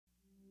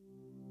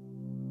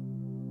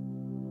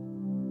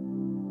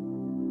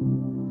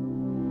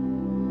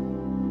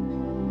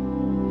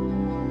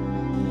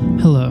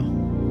Hello.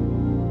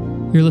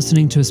 You're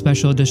listening to a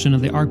special edition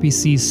of the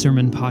RPC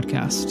Sermon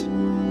Podcast.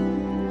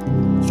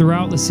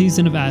 Throughout the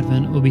season of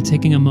Advent, we'll be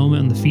taking a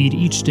moment on the feed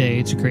each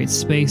day to create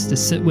space to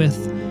sit with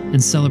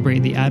and celebrate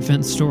the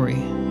Advent story.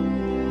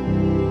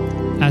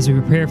 As we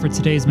prepare for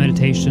today's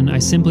meditation, I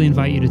simply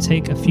invite you to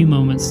take a few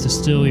moments to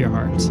still your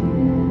heart.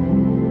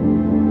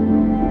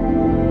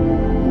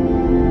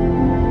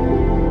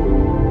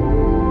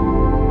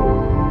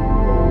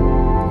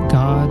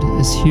 God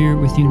is here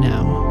with you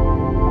now,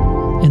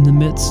 in the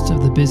midst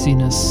of the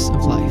busyness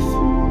of life,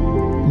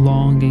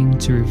 longing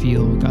to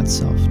reveal God's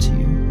self to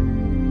you.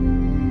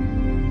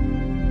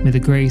 May the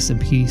grace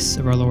and peace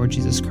of our Lord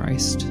Jesus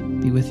Christ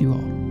be with you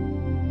all.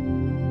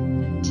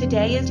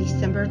 Today is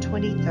December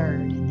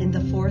 23rd, in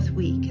the fourth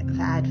week of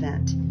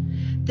Advent.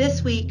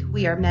 This week,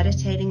 we are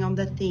meditating on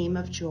the theme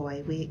of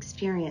joy we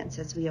experience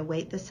as we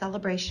await the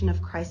celebration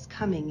of Christ's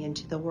coming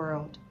into the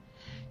world.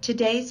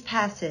 Today's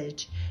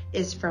passage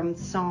is from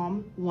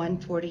Psalm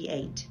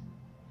 148.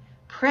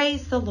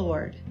 Praise the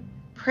Lord.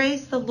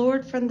 Praise the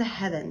Lord from the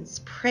heavens.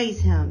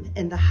 Praise him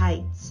in the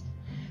heights.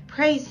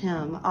 Praise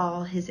him,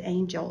 all his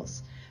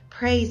angels.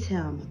 Praise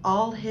him,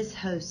 all his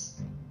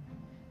hosts.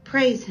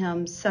 Praise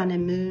him, sun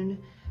and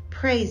moon.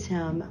 Praise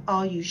him,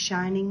 all you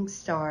shining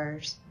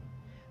stars.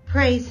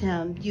 Praise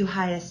him, you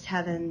highest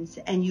heavens,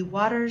 and you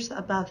waters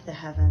above the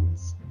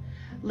heavens.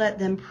 Let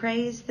them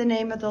praise the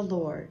name of the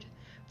Lord,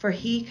 for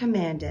he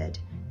commanded,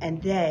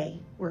 and they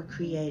were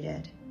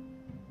created.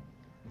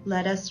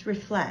 Let us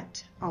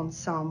reflect on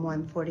Psalm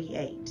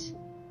 148.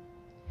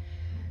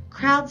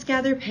 Crowds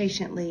gather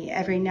patiently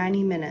every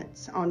 90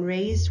 minutes on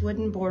raised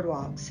wooden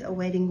boardwalks,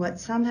 awaiting what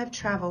some have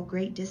traveled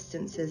great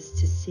distances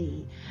to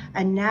see,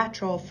 a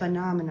natural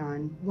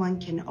phenomenon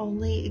one can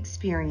only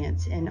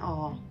experience in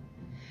awe.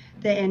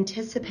 The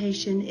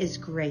anticipation is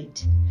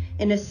great.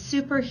 In a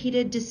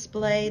superheated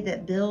display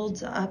that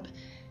builds up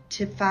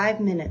to 5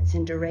 minutes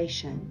in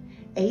duration,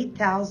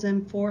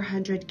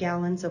 8,400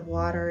 gallons of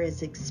water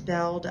is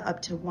expelled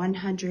up to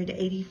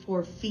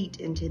 184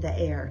 feet into the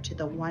air, to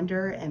the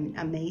wonder and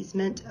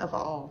amazement of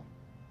all.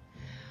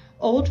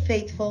 Old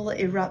Faithful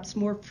erupts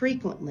more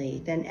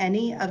frequently than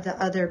any of the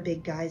other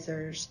big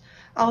geysers,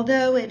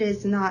 although it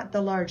is not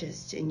the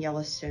largest in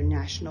Yellowstone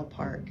National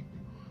Park.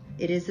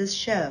 It is a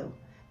show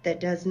that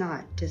does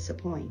not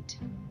disappoint.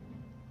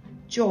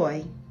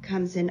 Joy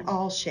comes in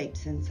all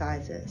shapes and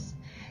sizes.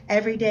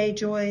 Everyday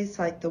joys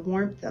like the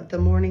warmth of the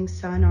morning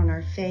sun on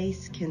our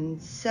face can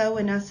sow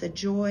in us a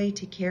joy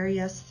to carry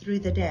us through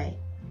the day.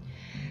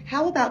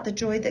 How about the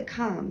joy that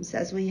comes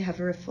as we have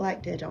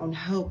reflected on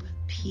hope,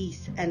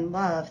 peace, and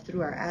love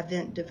through our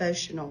Advent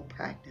devotional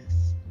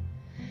practice?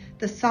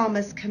 The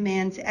psalmist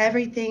commands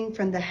everything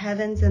from the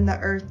heavens and the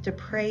earth to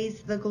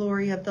praise the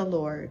glory of the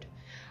Lord.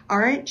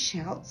 Aren't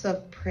shouts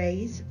of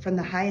praise from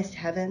the highest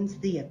heavens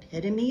the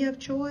epitome of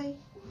joy?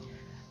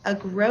 A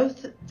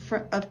growth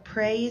of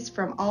praise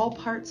from all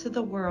parts of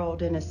the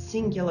world in a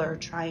singular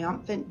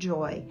triumphant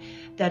joy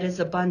that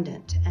is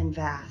abundant and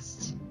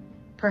vast.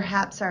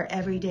 Perhaps our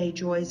everyday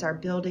joys are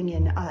building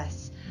in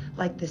us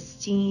like the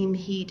steam,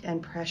 heat,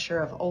 and pressure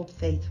of Old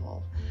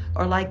Faithful,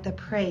 or like the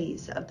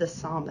praise of the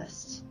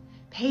psalmist.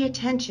 Pay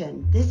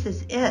attention, this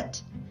is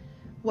it,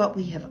 what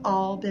we have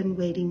all been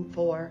waiting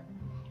for,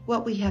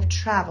 what we have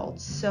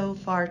traveled so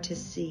far to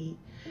see.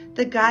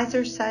 The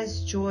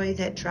geyser-sized joy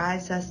that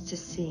drives us to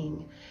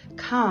sing,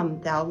 "Come,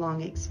 thou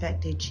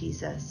long-expected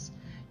Jesus,"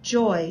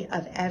 joy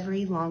of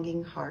every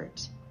longing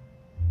heart.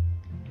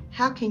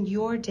 How can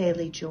your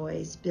daily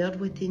joys build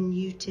within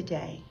you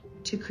today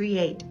to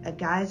create a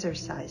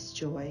geyser-sized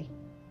joy?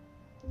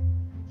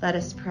 Let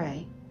us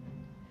pray.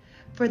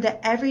 For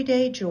the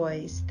everyday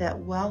joys that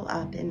well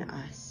up in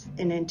us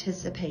in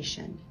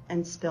anticipation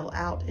and spill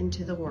out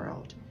into the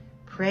world,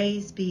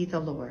 praise be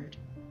the Lord.